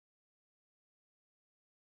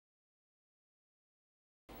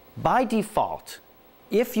By default,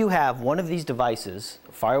 if you have one of these devices,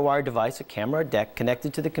 a FireWire device, a camera or deck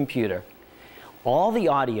connected to the computer, all the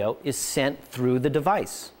audio is sent through the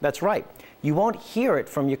device. That's right. You won't hear it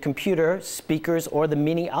from your computer, speakers, or the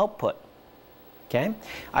mini output. Okay?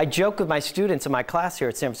 I joke with my students in my class here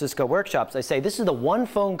at San Francisco Workshops. I say, this is the one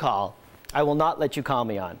phone call I will not let you call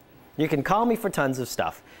me on. You can call me for tons of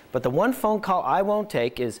stuff, but the one phone call I won't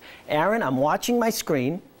take is, Aaron, I'm watching my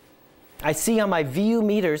screen. I see on my VU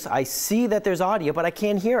meters, I see that there's audio, but I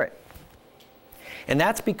can't hear it. And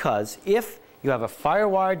that's because if you have a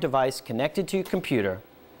FireWire device connected to your computer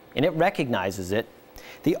and it recognizes it,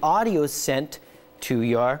 the audio is sent to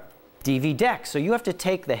your DV deck. So you have to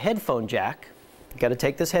take the headphone jack, you've got to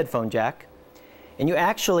take this headphone jack, and you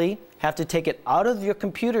actually have to take it out of your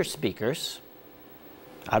computer speakers,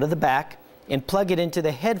 out of the back, and plug it into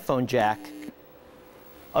the headphone jack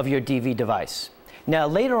of your DV device. Now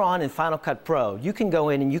later on in Final Cut Pro, you can go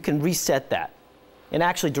in and you can reset that and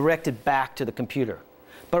actually direct it back to the computer.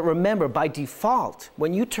 But remember, by default,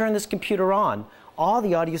 when you turn this computer on, all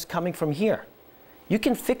the audio is coming from here. You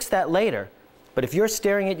can fix that later, but if you're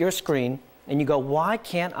staring at your screen and you go, why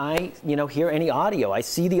can't I, hear any audio? I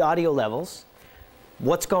see the audio levels.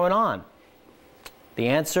 What's going on? The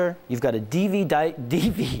answer, you've got a you've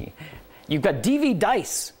got DV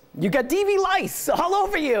dice. You've got DV lice all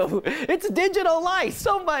over you. It's digital lice.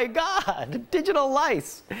 Oh my God, digital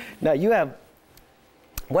lice. Now you have,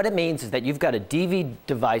 what it means is that you've got a DV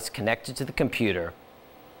device connected to the computer,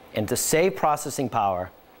 and to save processing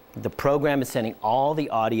power, the program is sending all the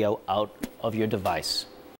audio out of your device.